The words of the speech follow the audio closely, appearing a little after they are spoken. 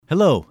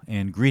Hello,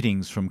 and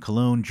greetings from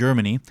Cologne,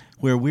 Germany,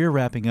 where we're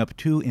wrapping up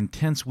 2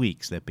 intense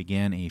weeks that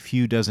began a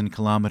few dozen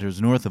kilometers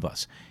north of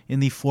us, in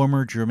the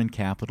former German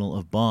capital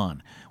of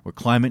Bonn, where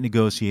climate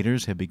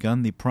negotiators have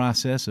begun the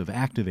process of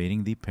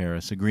activating the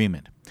Paris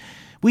Agreement.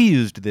 We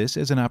used this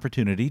as an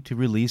opportunity to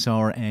release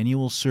our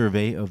annual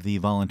survey of the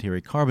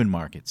voluntary carbon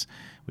markets,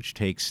 which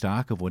takes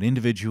stock of what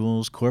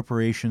individuals,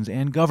 corporations,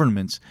 and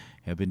governments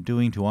have been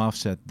doing to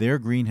offset their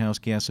greenhouse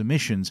gas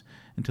emissions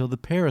until the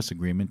Paris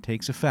Agreement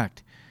takes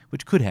effect,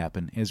 which could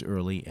happen as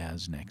early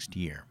as next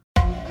year.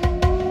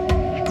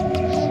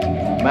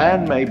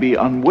 Man may be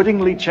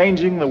unwittingly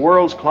changing the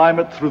world's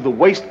climate through the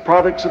waste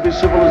products of his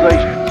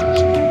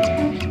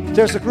civilization.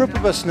 There's a group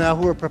of us now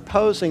who are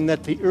proposing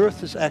that the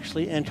Earth has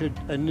actually entered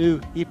a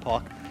new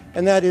epoch,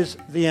 and that is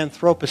the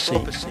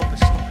Anthropocene.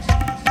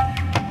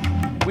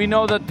 We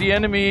know that the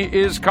enemy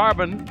is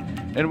carbon,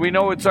 and we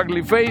know its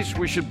ugly face.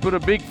 We should put a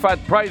big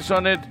fat price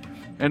on it,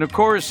 and of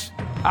course,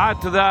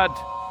 add to that,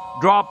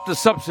 drop the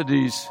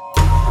subsidies.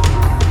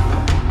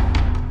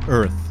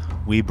 Earth,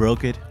 we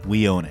broke it,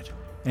 we own it,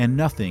 and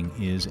nothing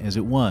is as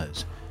it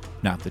was.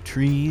 Not the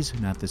trees,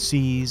 not the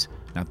seas,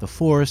 not the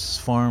forests,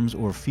 farms,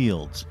 or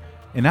fields,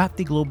 and not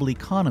the global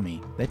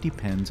economy that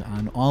depends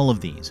on all of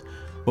these.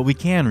 But we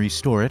can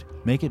restore it,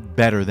 make it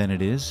better than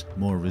it is,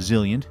 more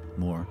resilient,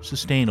 more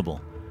sustainable.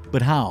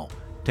 But how?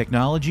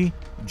 Technology?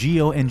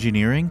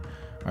 Geoengineering?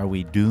 Are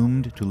we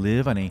doomed to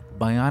live on a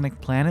bionic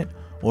planet?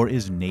 Or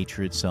is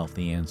nature itself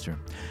the answer?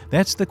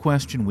 That's the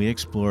question we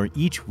explore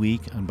each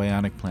week on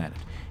Bionic Planet,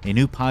 a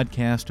new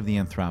podcast of the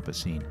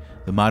Anthropocene,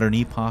 the modern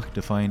epoch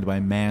defined by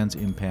man's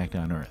impact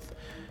on Earth.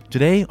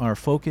 Today, our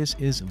focus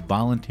is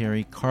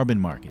voluntary carbon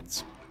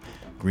markets.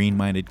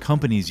 Green-minded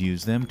companies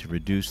use them to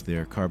reduce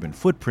their carbon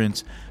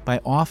footprints by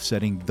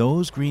offsetting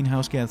those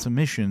greenhouse gas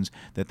emissions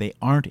that they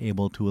aren't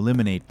able to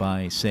eliminate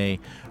by, say,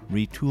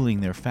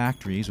 retooling their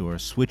factories or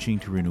switching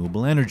to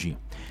renewable energy.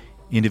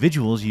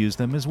 Individuals use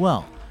them as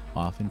well,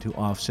 often to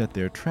offset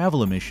their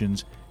travel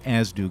emissions,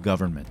 as do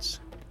governments.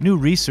 New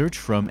research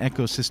from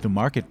Ecosystem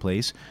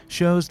Marketplace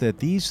shows that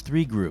these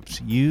 3 groups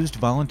used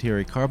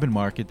voluntary carbon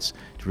markets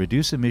to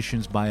reduce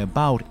emissions by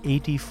about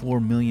 84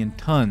 million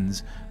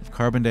tons of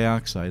carbon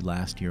dioxide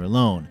last year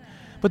alone.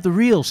 But the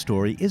real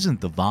story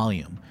isn't the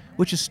volume,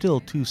 which is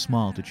still too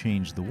small to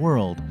change the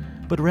world,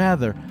 but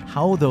rather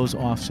how those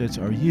offsets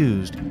are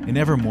used in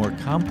ever more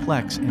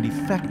complex and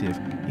effective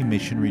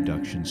emission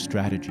reduction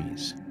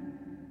strategies.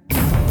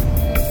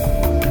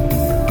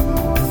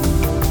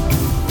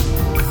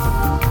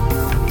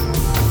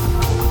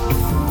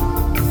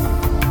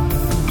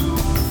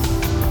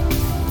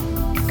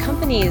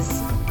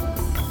 Companies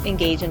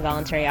engage in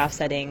voluntary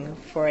offsetting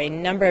for a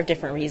number of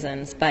different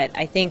reasons, but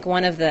I think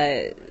one of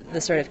the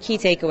sort of key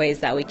takeaways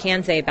that we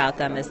can say about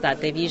them is that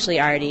they've usually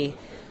already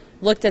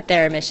looked at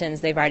their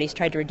emissions, they've already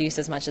tried to reduce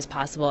as much as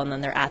possible, and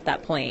then they're at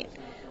that point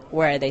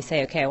where they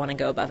say, okay, I want to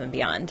go above and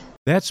beyond.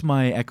 That's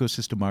my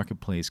Ecosystem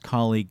Marketplace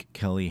colleague,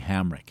 Kelly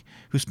Hamrick,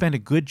 who spent a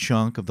good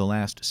chunk of the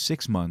last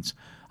 6 months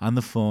on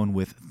the phone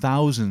with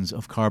thousands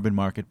of carbon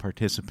market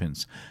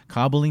participants,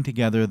 cobbling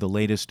together the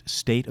latest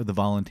State of the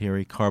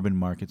Voluntary Carbon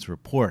Markets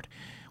report,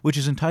 which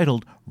is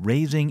entitled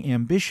Raising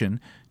Ambition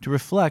to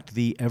reflect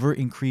the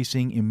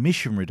ever-increasing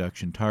emission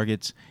reduction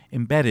targets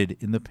embedded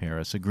in the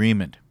Paris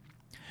Agreement.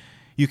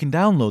 You can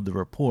download the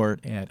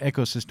report at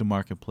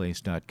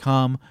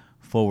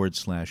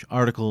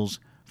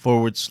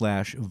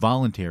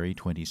ecosystemmarketplace.com/articles/voluntary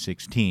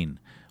 2016.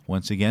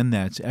 Once again,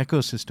 that's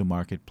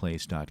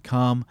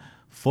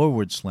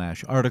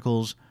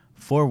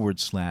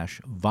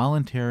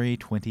ecosystemmarketplace.com/articles/voluntary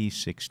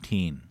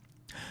 2016.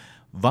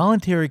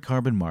 Voluntary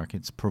carbon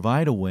markets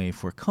provide a way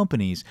for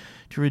companies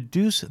to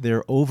reduce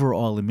their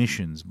overall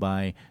emissions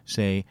by,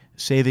 say,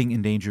 saving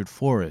endangered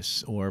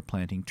forests or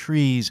planting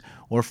trees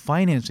or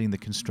financing the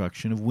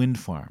construction of wind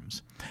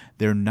farms.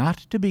 They're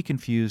not to be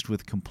confused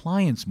with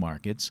compliance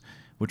markets,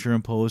 which are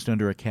imposed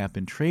under a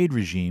cap-and-trade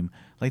regime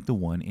like the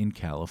one in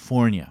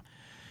California.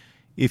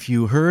 If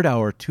you heard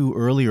our 2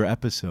 earlier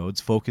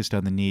episodes focused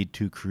on the need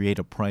to create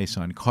a price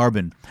on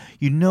carbon,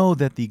 you know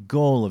that the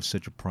goal of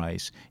such a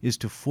price is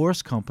to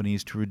force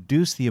companies to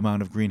reduce the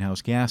amount of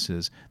greenhouse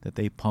gases that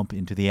they pump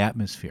into the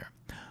atmosphere.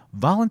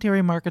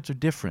 Voluntary markets are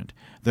different.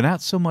 They're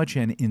not so much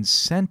an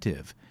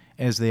incentive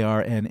as they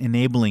are an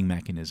enabling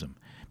mechanism,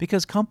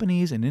 because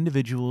companies and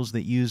individuals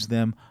that use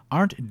them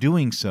aren't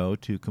doing so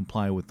to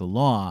comply with the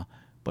law,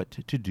 but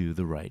to do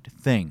the right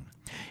thing.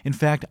 In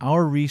fact,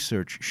 our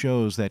research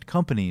shows that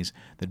companies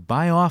that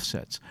buy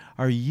offsets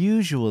are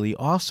usually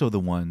also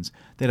the ones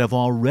that have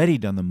already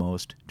done the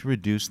most to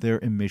reduce their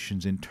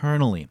emissions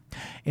internally,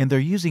 and they're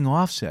using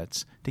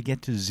offsets to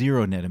get to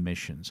zero net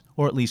emissions,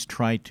 or at least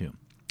try to.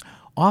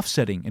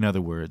 Offsetting, in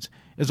other words,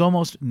 is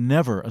almost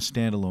never a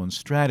standalone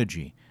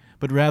strategy,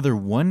 but rather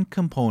one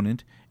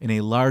component in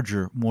a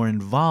larger, more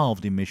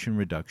involved emission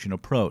reduction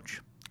approach.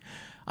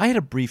 I had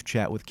a brief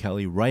chat with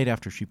Kelly right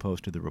after she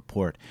posted the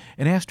report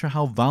and asked her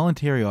how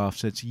voluntary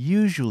offsets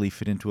usually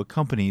fit into a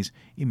company's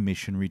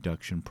emission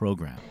reduction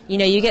program. You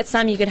know, you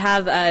could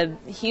have a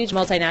huge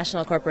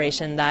multinational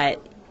corporation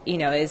that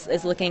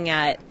is looking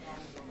at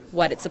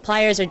what its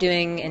suppliers are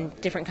doing in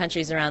different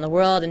countries around the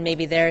world, and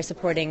maybe they're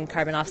supporting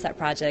carbon offset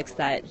projects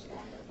that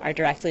are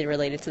directly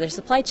related to their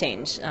supply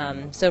chain.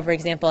 So, for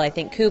example, I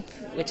think Coop,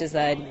 which is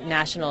a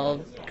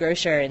national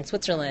grocer in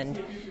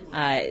Switzerland,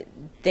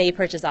 they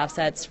purchase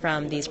offsets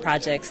from these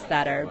projects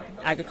that are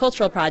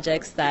agricultural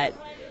projects that,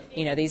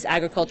 these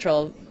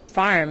agricultural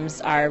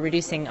farms are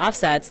reducing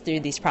offsets through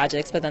these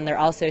projects, but then they're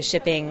also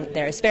shipping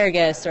their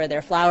asparagus or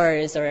their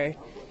flowers or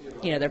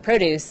their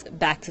produce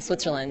back to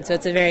Switzerland. So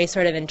it's a very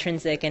sort of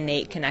intrinsic,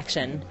 innate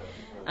connection.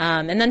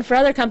 And then for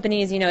other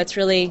companies,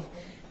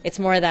 it's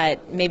more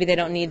that maybe they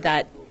don't need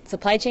that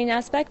supply chain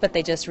aspect, but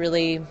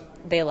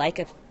they like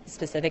a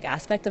specific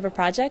aspect of a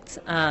project.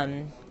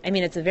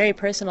 It's a very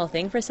personal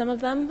thing for some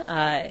of them.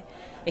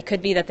 It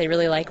could be that they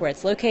really like where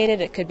it's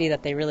located. It could be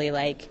that they really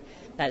like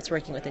that it's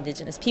working with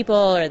indigenous people,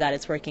 or that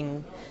it's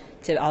working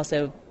to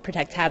also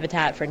protect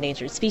habitat for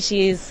endangered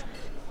species.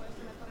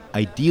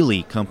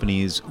 Ideally,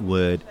 companies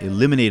would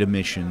eliminate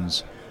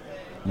emissions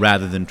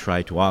rather than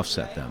try to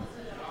offset them.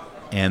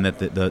 And that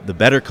the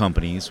better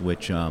companies,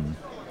 which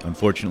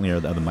unfortunately are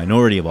the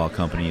minority of all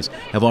companies,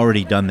 have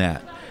already done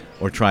that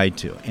or tried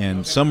to.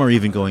 And some are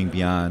even going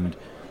beyond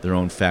their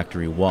own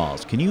factory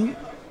walls. Can you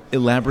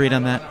elaborate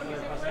on that?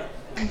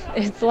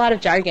 It's a lot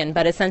of jargon,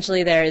 but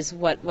essentially there's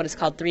what is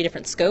called 3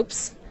 different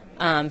scopes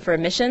for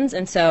emissions.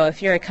 And so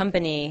if you're a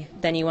company,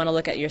 then you want to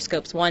look at your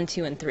scopes 1,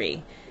 2, and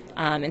 3.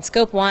 And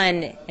Scope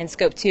 1 and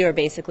Scope 2 are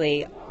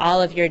basically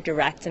all of your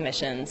direct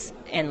emissions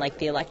and like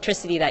the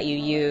electricity that you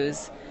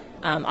use,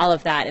 all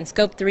of that. And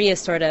Scope 3 is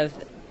sort of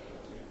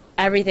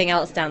everything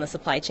else down the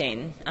supply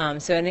chain.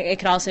 So it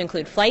could also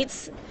include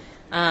flights.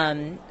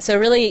 So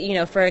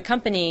really, for a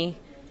company,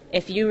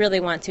 if you really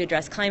want to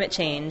address climate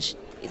change,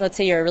 let's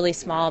say you're a really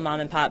small mom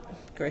and pop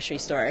grocery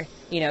store,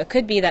 it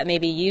could be that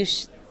maybe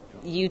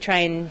you try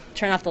and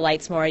turn off the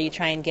lights more, you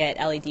try and get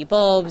LED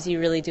bulbs, you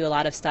really do a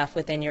lot of stuff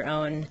within your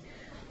own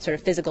sort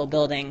of physical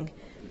building.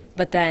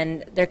 But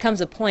then there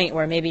comes a point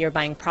where maybe you're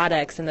buying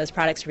products and those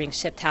products are being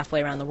shipped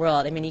halfway around the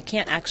world. You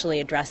can't actually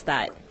address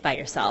that by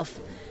yourself.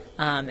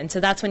 And so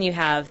that's when you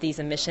have these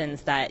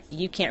emissions that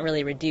you can't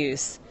really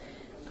reduce.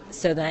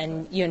 So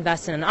then you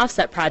invest in an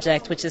offset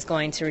project, which is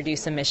going to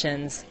reduce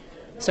emissions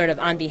sort of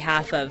on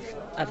behalf of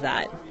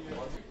that.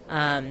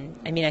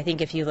 I think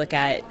if you look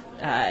at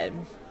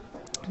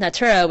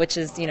Natura, which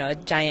is, a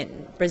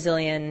giant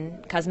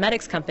Brazilian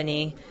cosmetics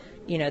company,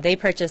 they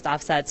purchased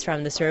offsets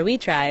from the Suruí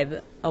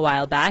tribe a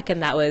while back,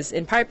 and that was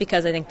in part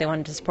because I think they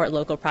wanted to support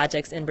local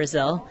projects in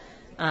Brazil,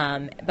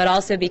 but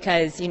also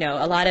because, a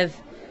lot of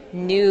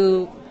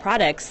new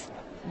products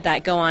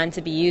that go on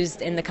to be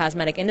used in the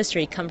cosmetic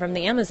industry come from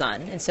the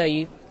Amazon. And so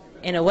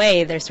in a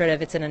way,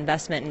 it's an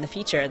investment in the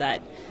future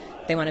that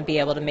they want to be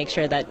able to make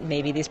sure that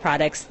maybe these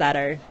products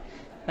that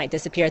might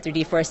disappear through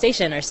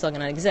deforestation are still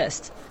going to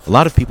exist. A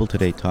lot of people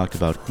today talked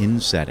about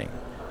insetting.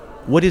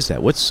 What is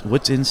that? What's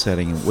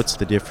insetting, and what's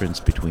the difference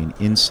between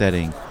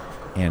insetting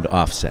and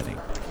offsetting?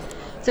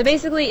 So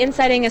basically,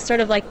 insetting is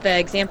sort of like the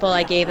example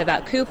I gave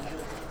about Coop,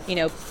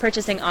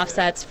 purchasing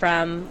offsets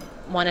from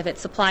one of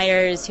its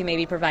suppliers who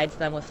maybe provides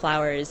them with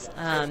flowers.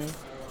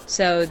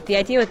 So the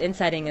idea with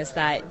insetting is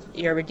that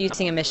you're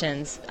reducing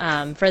emissions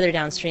further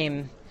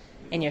downstream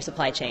in your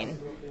supply chain.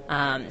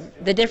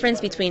 The difference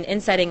between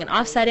insetting and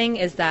offsetting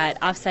is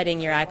that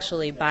offsetting, you're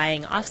actually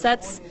buying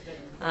offsets,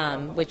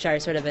 which are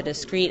sort of a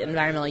discrete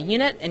environmental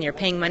unit, and you're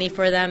paying money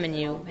for them, and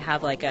you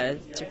have like a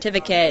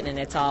certificate, and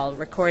it's all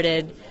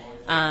recorded.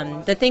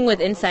 The thing with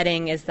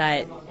insetting is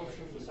that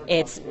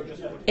it's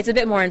a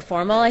bit more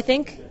informal, I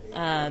think,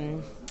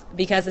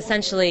 because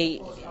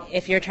essentially,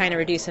 if you're trying to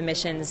reduce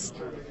emissions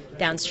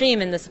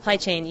downstream in the supply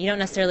chain, you don't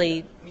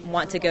necessarily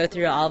want to go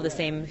through all of the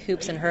same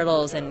hoops and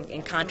hurdles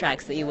and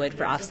contracts that you would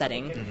for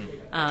offsetting,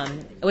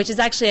 which is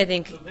actually, I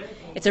think,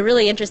 it's a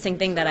really interesting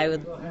thing that I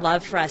would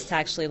love for us to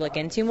actually look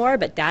into more,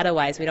 but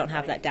data-wise, we don't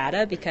have that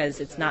data because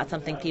it's not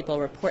something people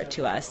report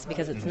to us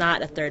because it's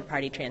not a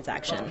third-party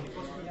transaction.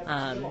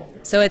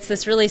 So it's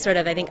this really sort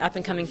of, I think,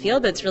 up-and-coming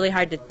field, but it's really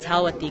hard to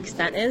tell what the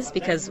extent is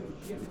because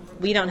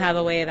we don't have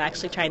a way of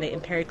actually trying to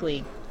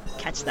empirically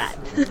catch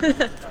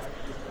that.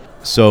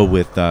 So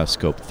with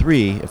Scope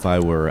 3, if I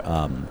were,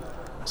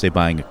 say,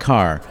 buying a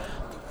car,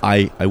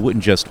 I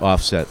wouldn't just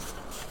offset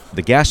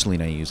the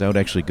gasoline I use. I would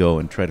actually go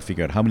and try to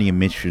figure out how many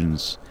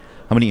emissions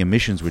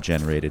were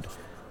generated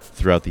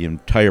throughout the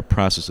entire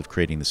process of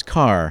creating this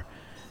car,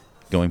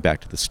 going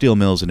back to the steel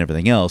mills and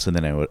everything else, and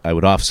then I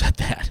would offset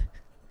that.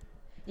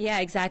 Yeah,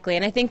 exactly.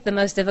 And I think the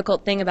most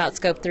difficult thing about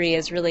Scope 3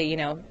 is really,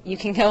 you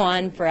can go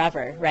on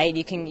forever, right?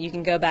 You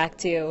can go back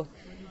to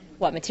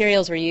what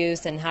materials were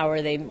used and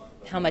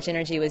how much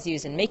energy was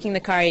used in making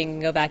the car. You can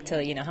go back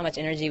to, how much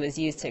energy was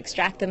used to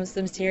extract those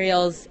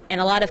materials.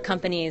 And a lot of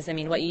companies,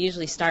 what you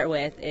usually start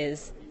with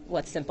is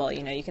what's simple.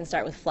 You can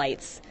start with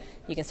flights,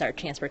 you can start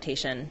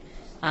transportation.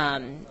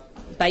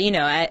 But,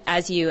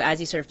 as you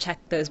sort of check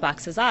those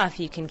boxes off,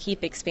 you can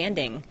keep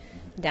expanding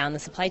down the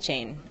supply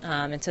chain.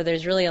 And so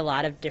there's really a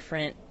lot of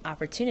different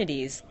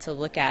opportunities to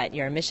look at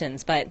your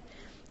emissions. But,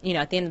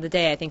 at the end of the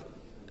day, I think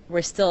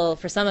we're still,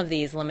 for some of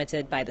these,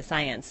 limited by the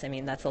science. I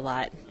mean, that's a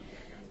lot.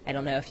 I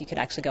don't know if you could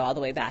actually go all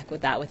the way back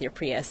with that with your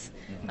Prius.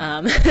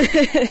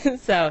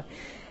 So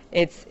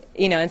it's,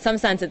 in some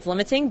sense it's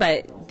limiting,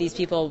 but these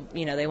people,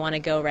 they want to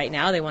go right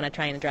now. They want to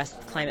try and address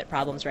climate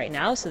problems right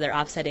now, so they're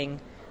offsetting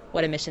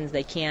what emissions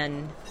they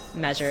can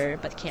measure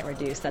but can't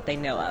reduce that they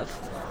know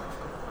of.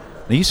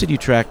 Now, you said you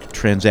track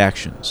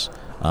transactions,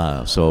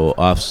 so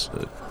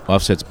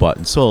offsets bought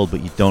and sold,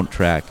 but you don't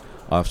track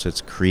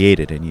offsets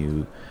created, and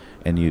you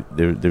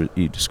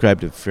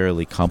described a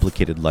fairly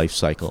complicated life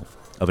cycle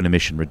of an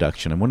emission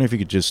reduction. I'm wondering if you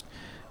could just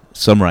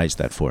summarize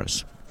that for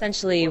us.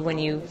 Essentially, when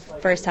you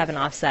first have an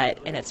offset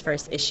and it's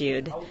first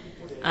issued,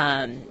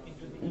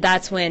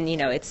 that's when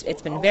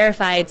it's been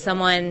verified.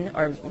 Someone,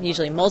 or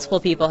usually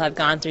multiple people, have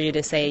gone through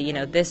to say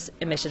this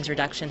emissions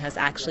reduction has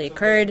actually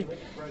occurred,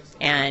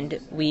 and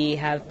we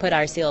have put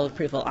our seal of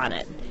approval on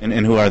it.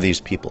 And who are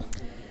these people?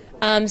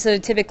 So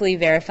typically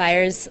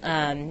verifiers.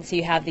 So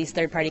you have these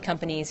third-party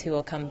companies who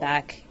will come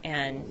back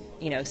and,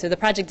 so the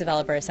project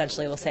developer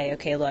essentially will say,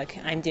 okay, look,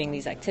 I'm doing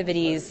these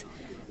activities,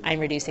 I'm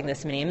reducing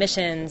this many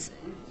emissions.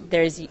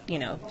 There's,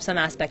 some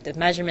aspect of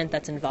measurement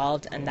that's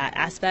involved in that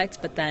aspect,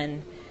 but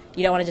then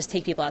you don't want to just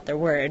take people at their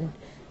word.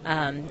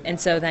 And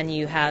so then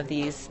you have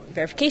these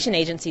verification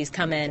agencies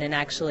come in and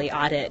actually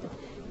audit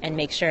and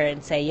make sure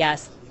and say,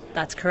 yes,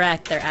 that's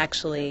correct, they're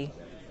actually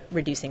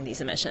reducing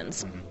these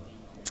emissions.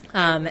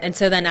 And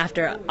so then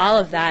after all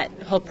of that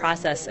whole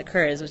process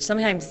occurs, which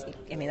sometimes,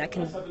 that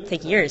can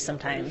take years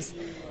sometimes,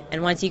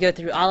 and once you go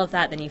through all of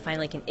that, then you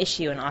finally can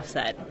issue an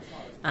offset,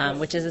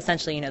 which is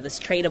essentially, this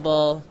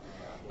tradable,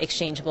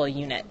 exchangeable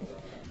unit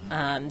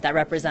that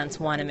represents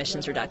one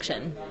emissions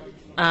reduction.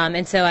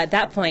 And so at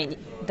that point,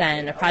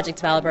 then a project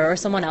developer or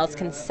someone else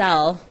can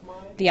sell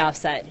the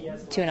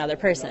offset to another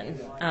person.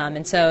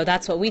 And so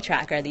that's what we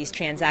track, are these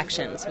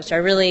transactions, which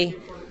are really,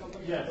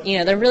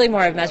 they're really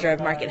more of a measure of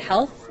market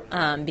health.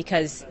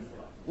 Because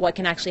what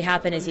can actually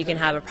happen is you can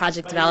have a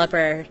project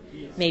developer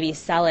maybe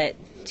sell it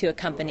to a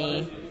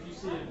company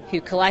who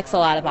collects a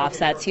lot of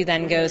offsets, who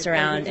then goes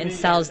around and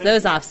sells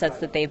those offsets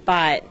that they've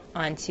bought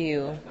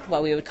onto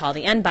what we would call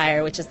the end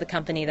buyer, which is the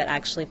company that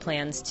actually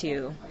plans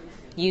to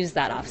use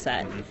that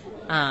offset.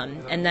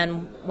 And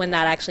then when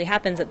that actually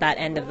happens at that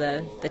end of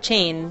the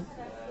chain,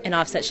 an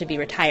offset should be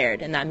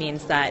retired. And that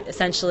means that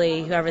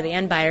essentially whoever the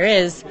end buyer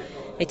is,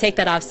 they take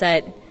that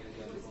offset,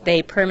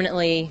 they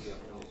permanently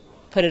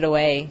put it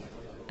away.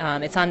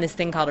 It's on this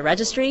thing called a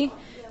registry,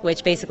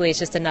 which basically is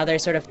just another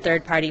sort of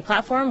third-party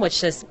platform,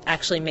 which just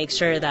actually makes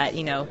sure that,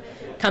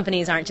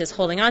 companies aren't just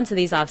holding on to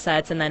these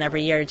offsets and then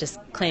every year just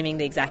claiming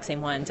the exact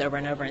same ones over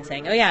and over and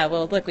saying, oh yeah,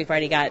 well look, we've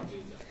already got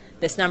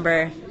this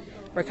number,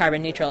 we're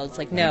carbon neutral. It's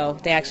like, no,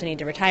 they actually need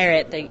to retire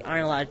it. They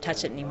aren't allowed to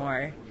touch it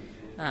anymore.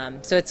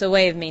 So it's a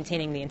way of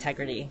maintaining the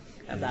integrity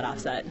of that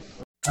offset.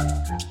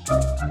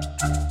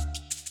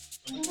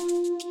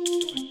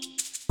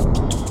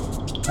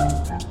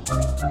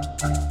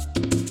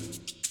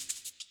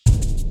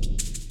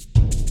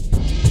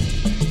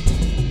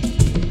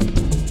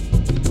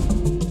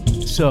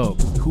 So,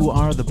 who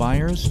are the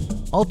buyers?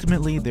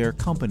 Ultimately, they're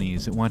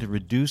companies that want to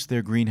reduce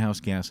their greenhouse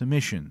gas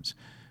emissions,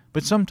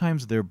 but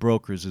sometimes they're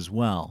brokers as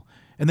well,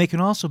 and they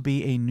can also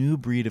be a new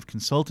breed of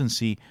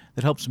consultancy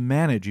that helps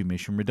manage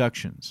emission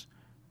reductions.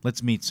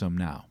 Let's meet some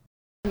now.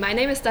 My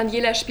name is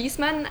Daniela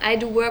Spiesmann. I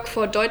do work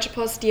for Deutsche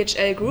Post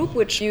DHL Group,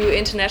 which you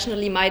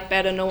internationally might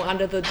better know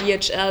under the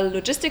DHL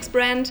Logistics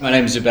brand. My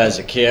name is Zubair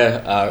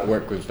Zakir. I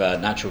work with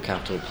Natural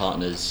Capital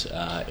Partners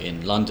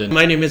in London.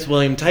 My name is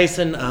William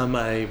Tyson.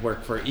 I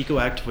work for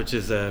EcoAct, which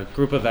is a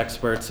group of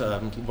experts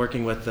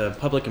working with the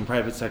public and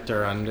private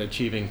sector on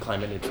achieving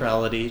climate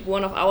neutrality.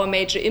 One of our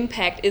major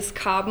impact is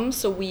carbon,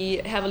 so we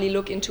heavily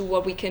look into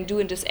what we can do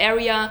in this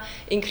area,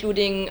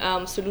 including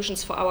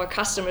solutions for our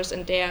customers,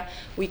 and there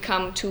we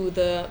come to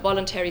the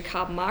voluntary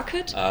carbon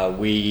market.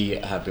 We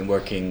have been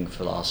working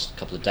for the last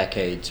couple of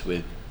decades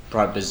with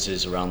private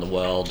businesses around the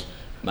world,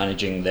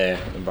 managing their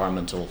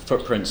environmental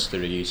footprints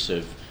through the use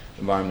of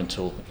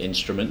environmental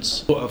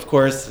instruments. Of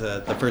course,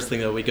 the first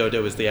thing that we go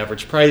to is the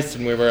average price,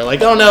 and we were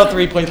like, oh no,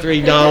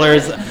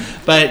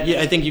 $3.3. But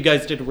yeah, I think you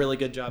guys did a really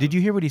good job. Did you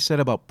hear what he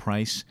said about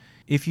price?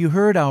 If you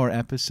heard our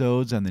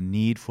episodes on the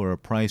need for a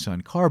price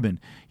on carbon,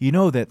 you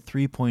know that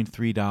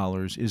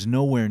 $3.3 is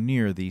nowhere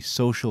near the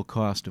social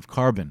cost of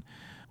carbon,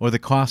 or the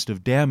cost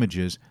of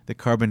damages that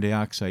carbon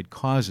dioxide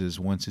causes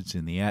once it's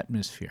in the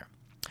atmosphere.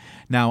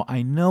 Now,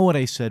 I know what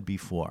I said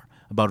before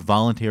about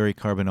voluntary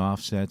carbon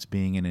offsets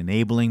being an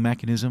enabling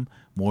mechanism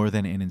more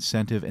than an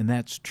incentive, and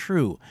that's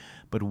true.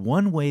 But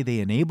one way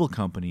they enable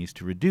companies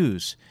to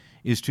reduce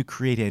is to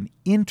create an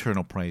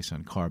internal price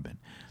on carbon.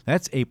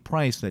 That's a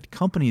price that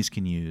companies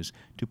can use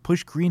to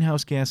push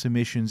greenhouse gas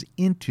emissions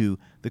into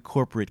the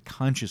corporate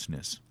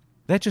consciousness.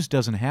 That just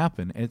doesn't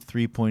happen at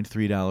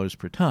 $3.3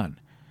 per ton.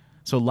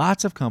 So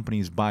lots of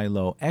companies buy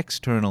low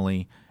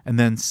externally and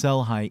then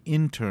sell high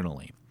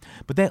internally.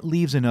 But that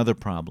leaves another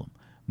problem.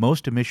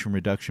 Most emission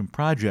reduction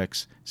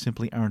projects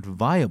simply aren't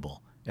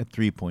viable at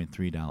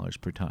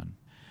 $3.3 per ton.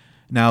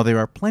 Now, there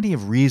are plenty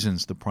of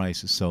reasons the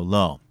price is so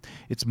low.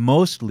 It's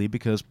mostly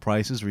because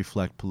prices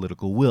reflect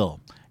political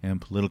will,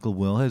 and political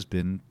will has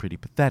been pretty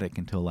pathetic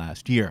until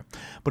last year.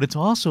 But it's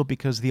also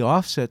because the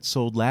offsets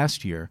sold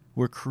last year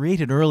were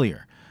created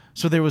earlier,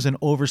 so there was an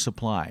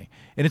oversupply,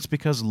 and it's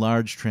because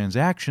large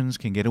transactions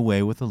can get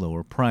away with a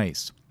lower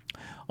price.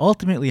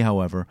 Ultimately,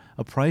 however,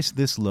 a price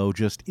this low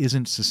just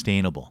isn't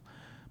sustainable.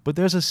 But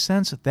there's a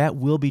sense that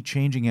will be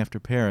changing after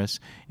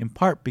Paris, in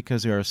part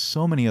because there are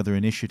so many other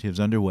initiatives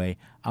underway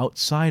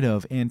outside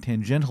of and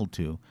tangential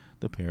to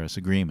the Paris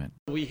Agreement.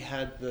 We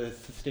had the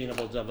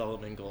Sustainable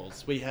Development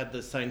Goals. We had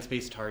the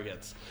science-based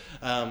targets.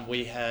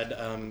 We had,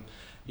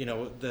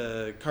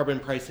 the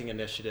carbon pricing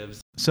initiatives.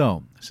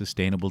 So,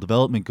 Sustainable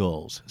Development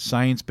Goals,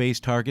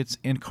 science-based targets,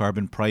 and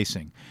carbon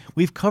pricing.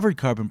 We've covered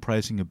carbon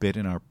pricing a bit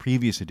in our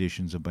previous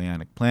editions of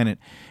Bionic Planet,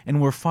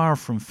 and we're far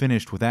from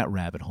finished with that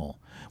rabbit hole.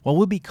 Well,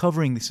 we'll be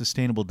covering the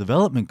Sustainable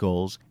Development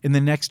Goals in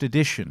the next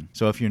edition,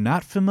 so if you're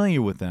not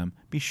familiar with them,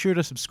 be sure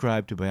to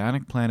subscribe to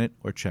Bionic Planet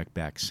or check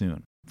back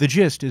soon. The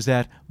gist is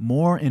that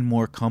more and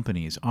more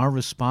companies are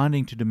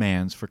responding to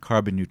demands for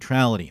carbon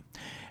neutrality.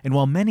 And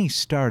while many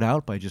start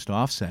out by just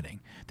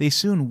offsetting, they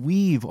soon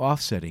weave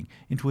offsetting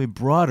into a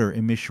broader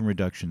emission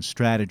reduction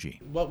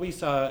strategy. What we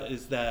saw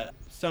is that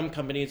some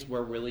companies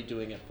were really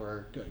doing it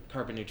for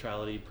carbon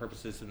neutrality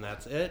purposes and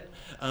that's it,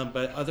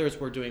 but others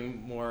were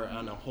doing more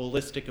on a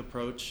holistic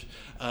approach,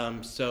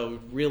 so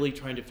really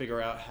trying to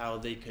figure out how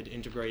they could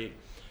integrate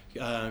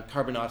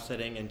carbon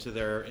offsetting into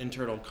their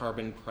internal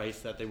carbon price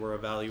that they were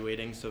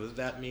evaluating. So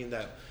that means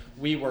that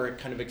we were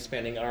kind of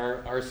expanding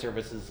our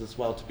services as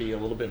well to be a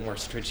little bit more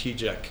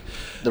strategic.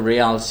 The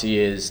reality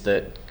is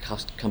that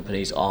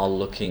companies are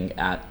looking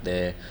at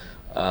their,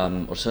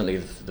 or certainly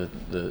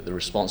the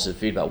responsive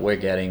feedback we're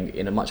getting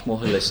in a much more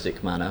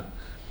holistic manner.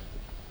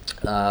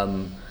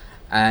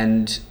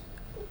 And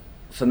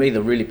for me,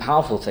 the really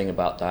powerful thing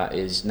about that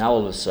is now all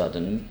of a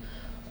sudden,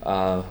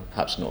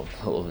 perhaps not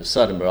all of a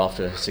sudden, but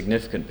after a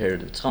significant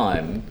period of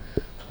time,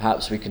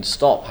 perhaps we can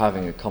stop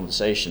having a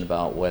conversation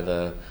about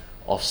whether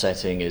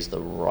offsetting is the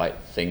right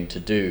thing to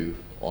do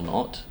or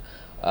not,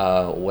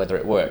 whether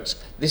it works.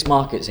 This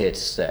market's here to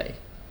stay,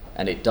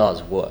 and it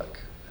does work.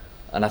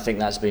 And I think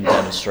that's been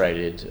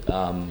demonstrated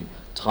time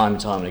and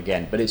time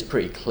again, but it's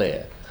pretty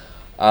clear.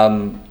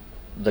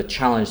 The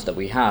challenge that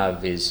we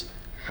have is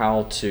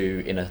how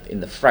to, in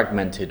the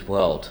fragmented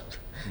world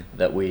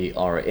that we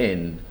are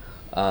in,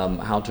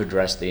 how to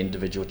address the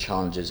individual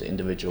challenges,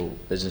 individual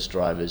business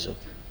drivers of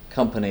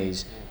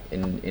companies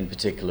in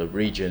particular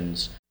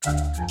regions.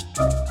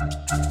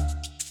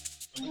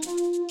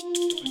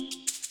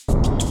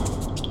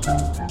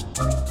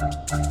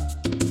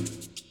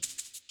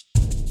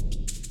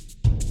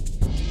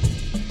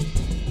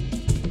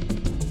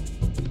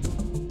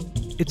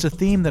 It's a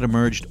theme that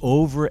emerged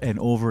over and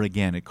over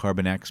again at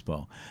Carbon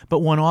Expo, but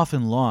one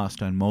often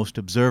lost on most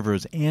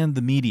observers and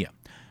the media.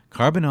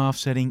 Carbon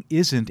offsetting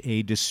isn't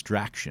a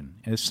distraction,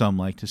 as some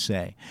like to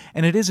say,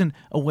 and it isn't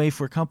a way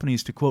for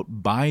companies to, quote,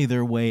 buy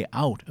their way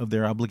out of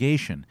their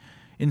obligation.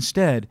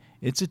 Instead,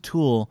 it's a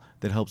tool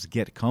that helps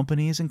get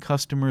companies and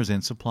customers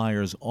and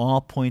suppliers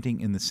all pointing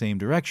in the same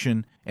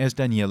direction, as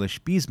Daniela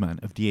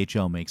Spiesmann of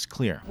DHL makes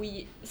clear.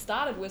 We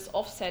started with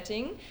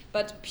offsetting,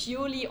 but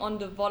purely on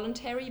the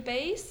voluntary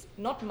base,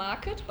 not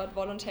market, but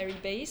voluntary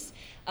base,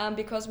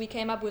 because we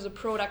came up with a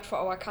product for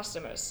our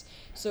customers.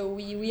 So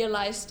we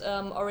realized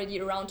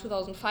already around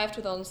 2005,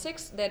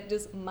 2006 that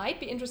this might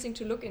be interesting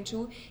to look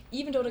into,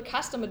 even though the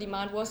customer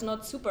demand was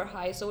not super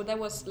high. So that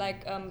was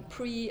like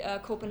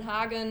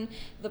pre-Copenhagen,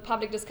 the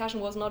public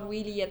discussion was not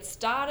really yet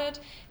started,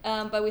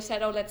 but we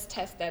said, let's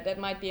test that. That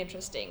might be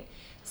interesting.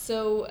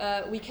 So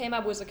we came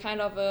up with a kind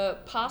of a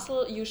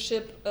parcel you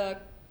ship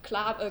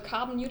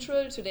carbon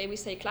neutral. Today we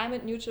say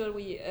climate neutral.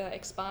 We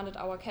expanded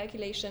our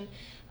calculation.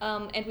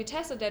 And we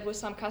tested that with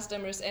some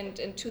customers, and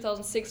in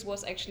 2006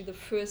 was actually the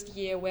first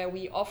year where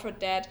we offered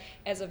that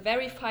as a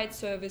verified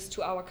service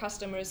to our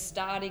customers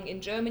starting in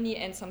Germany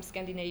and some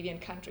Scandinavian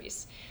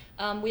countries.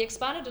 We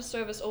expanded the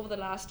service over the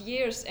last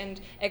years, and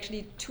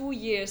actually 2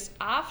 years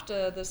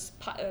after this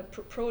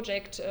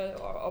project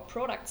or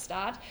product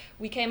start,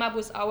 we came up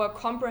with our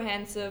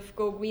comprehensive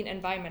Go Green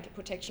environmental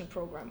protection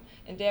program.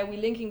 And there we're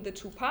linking the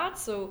two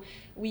parts. So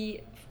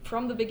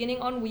from the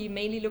beginning on, we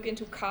mainly look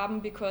into carbon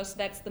because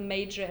that's the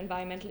major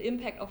environmental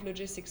impact of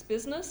logistics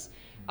business.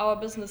 Our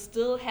business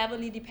still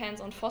heavily depends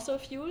on fossil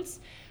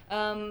fuels.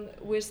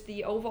 With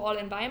the overall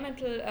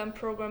environmental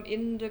program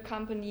in the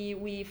company,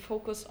 we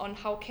focus on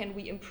how can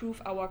we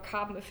improve our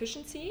carbon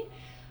efficiency.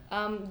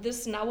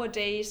 This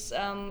nowadays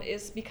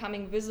is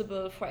becoming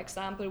visible, for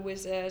example,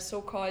 with a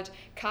so-called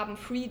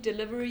carbon-free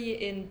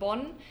delivery in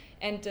Bonn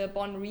and the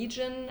Bonn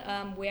region,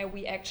 where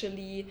we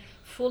actually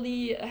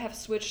fully have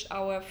switched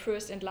our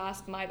first and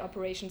last mile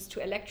operations to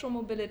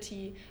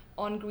electromobility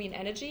on green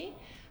energy.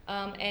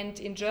 And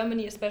in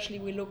Germany especially,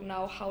 we look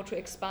now how to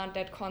expand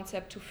that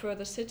concept to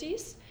further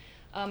cities.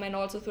 and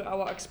also through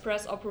our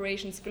express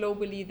operations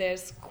globally,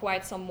 there's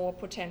quite some more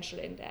potential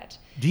in that.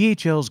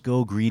 DHL's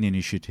Go Green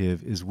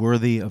initiative is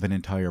worthy of an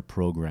entire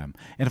program,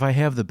 and if I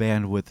have the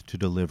bandwidth to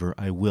deliver,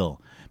 I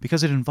will,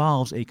 because it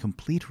involves a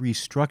complete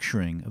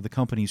restructuring of the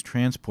company's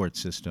transport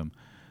system,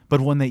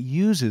 but one that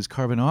uses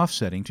carbon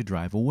offsetting to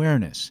drive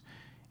awareness.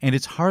 And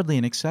it's hardly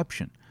an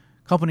exception.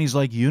 Companies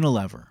like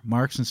Unilever,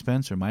 Marks &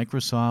 Spencer,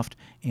 Microsoft,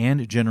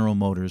 and General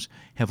Motors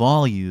have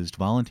all used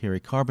voluntary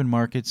carbon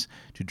markets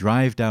to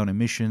drive down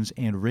emissions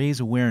and raise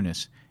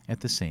awareness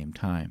at the same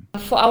time.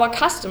 For our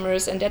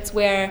customers, and that's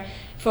where,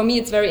 for me,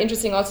 it's very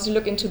interesting also to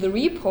look into the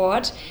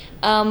report,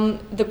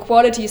 the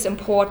quality is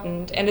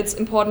important, and it's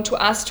important to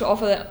us to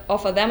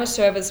offer them a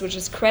service which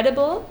is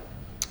credible,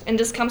 and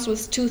this comes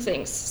with two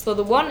things. So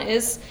the one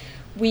is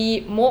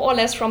we more or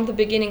less from the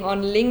beginning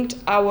on linked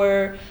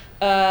our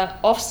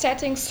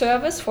offsetting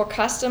service for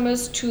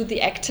customers to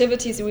the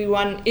activities we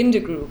run in the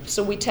group.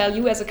 So we tell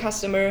you as a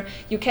customer,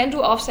 you can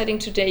do offsetting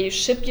today, you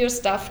ship your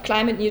stuff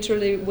climate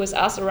neutrally with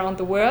us around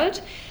the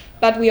world,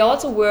 but we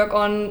also work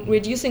on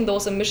reducing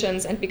those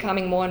emissions and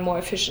becoming more and more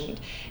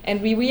efficient.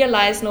 And we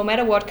realize no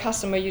matter what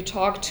customer you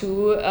talk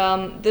to,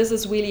 this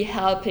is really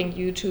helping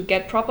you to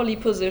get properly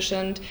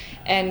positioned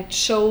and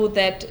show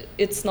that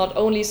it's not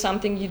only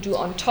something you do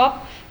on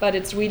top, but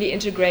it's really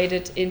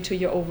integrated into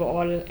your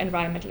overall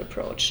environmental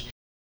approach.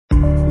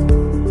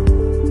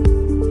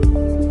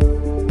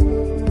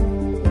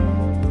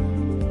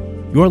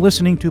 You're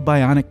listening to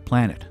Bionic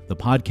Planet, the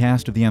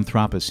podcast of the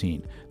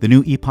Anthropocene, the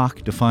new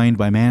epoch defined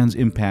by man's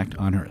impact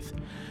on Earth.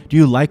 Do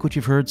you like what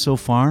you've heard so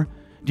far?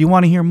 Do you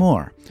want to hear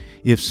more?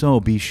 If so,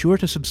 be sure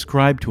to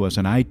subscribe to us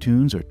on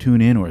iTunes or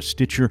TuneIn or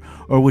Stitcher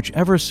or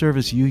whichever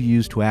service you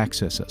use to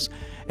access us.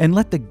 And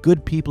let the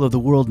good people of the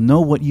world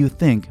know what you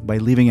think by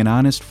leaving an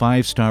honest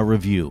 5-star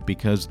review,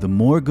 because the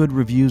more good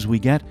reviews we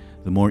get,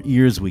 the more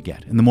ears we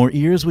get. And the more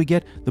ears we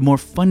get, the more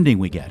funding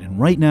we get. And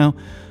right now,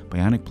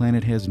 Bionic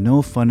Planet has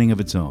no funding of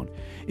its own.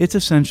 It's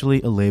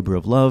essentially a labor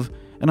of love,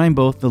 and I'm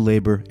both the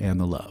labor and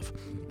the love.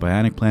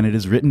 Bionic Planet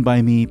is written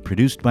by me,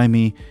 produced by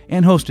me,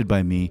 and hosted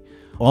by me,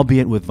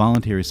 albeit with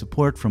voluntary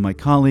support from my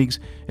colleagues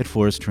at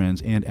Forest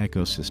Trends and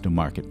Ecosystem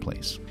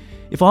Marketplace.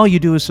 If all you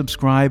do is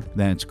subscribe,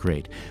 that's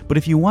great. But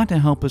if you want to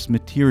help us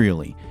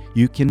materially,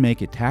 you can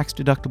make a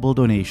tax-deductible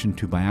donation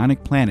to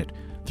Bionic Planet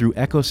through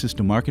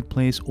Ecosystem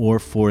Marketplace or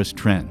Forest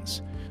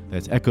Trends.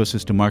 That's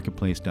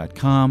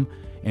ecosystemmarketplace.com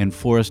and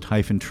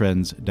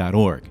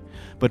forest-trends.org.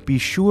 But be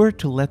sure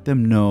to let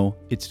them know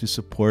it's to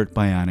support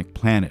Bionic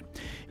Planet.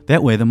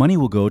 That way, the money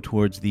will go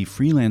towards the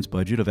freelance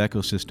budget of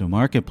Ecosystem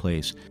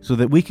Marketplace so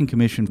that we can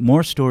commission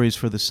more stories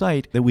for the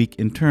site that we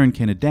in turn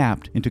can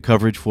adapt into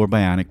coverage for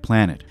Bionic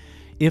Planet.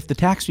 If the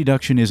tax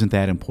deduction isn't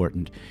that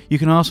important, you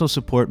can also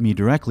support me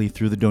directly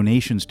through the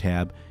Donations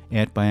tab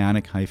at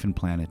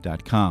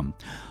bionic-planet.com.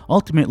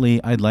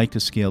 Ultimately, I'd like to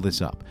scale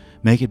this up,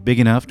 make it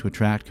big enough to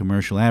attract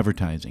commercial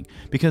advertising,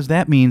 because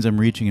that means I'm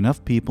reaching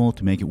enough people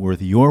to make it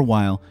worth your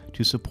while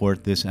to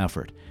support this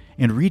effort.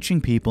 And reaching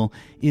people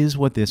is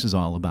what this is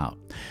all about.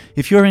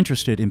 If you're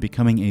interested in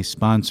becoming a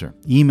sponsor,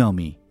 email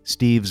me,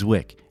 Steve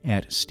Zwick,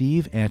 at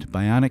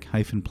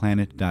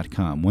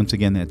steve@bionic-planet.com. Once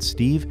again, that's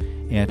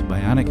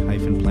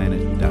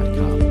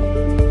steve@bionic-planet.com.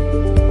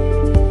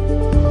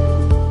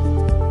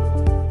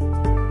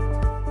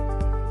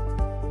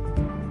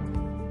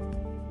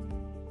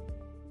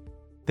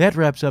 That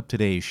wraps up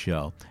today's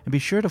show, and be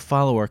sure to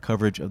follow our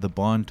coverage of the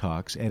Bond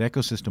Talks at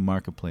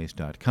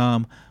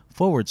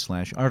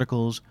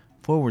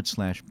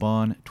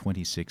ecosystemmarketplace.com/articles/Bond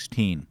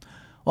 2016.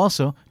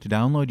 Also, to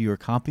download your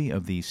copy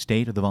of the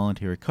State of the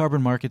Voluntary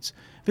Carbon Markets,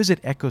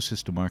 visit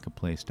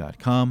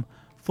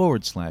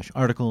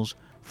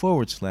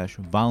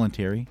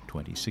ecosystemmarketplace.com/articles/voluntary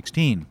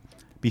 2016.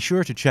 Be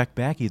sure to check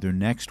back either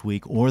next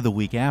week or the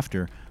week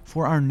after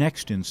for our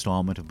next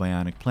installment of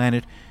Bionic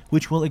Planet,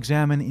 which will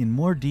examine in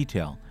more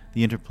detail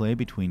the interplay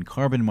between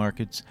carbon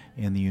markets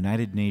and the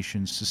United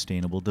Nations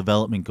Sustainable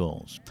Development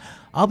Goals.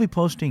 I'll be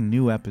posting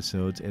new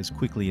episodes as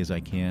quickly as I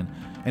can,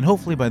 and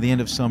hopefully by the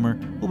end of summer,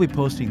 we'll be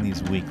posting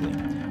these weekly.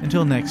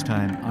 Until next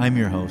time, I'm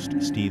your host,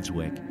 Steve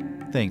Zwick.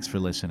 Thanks for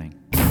listening.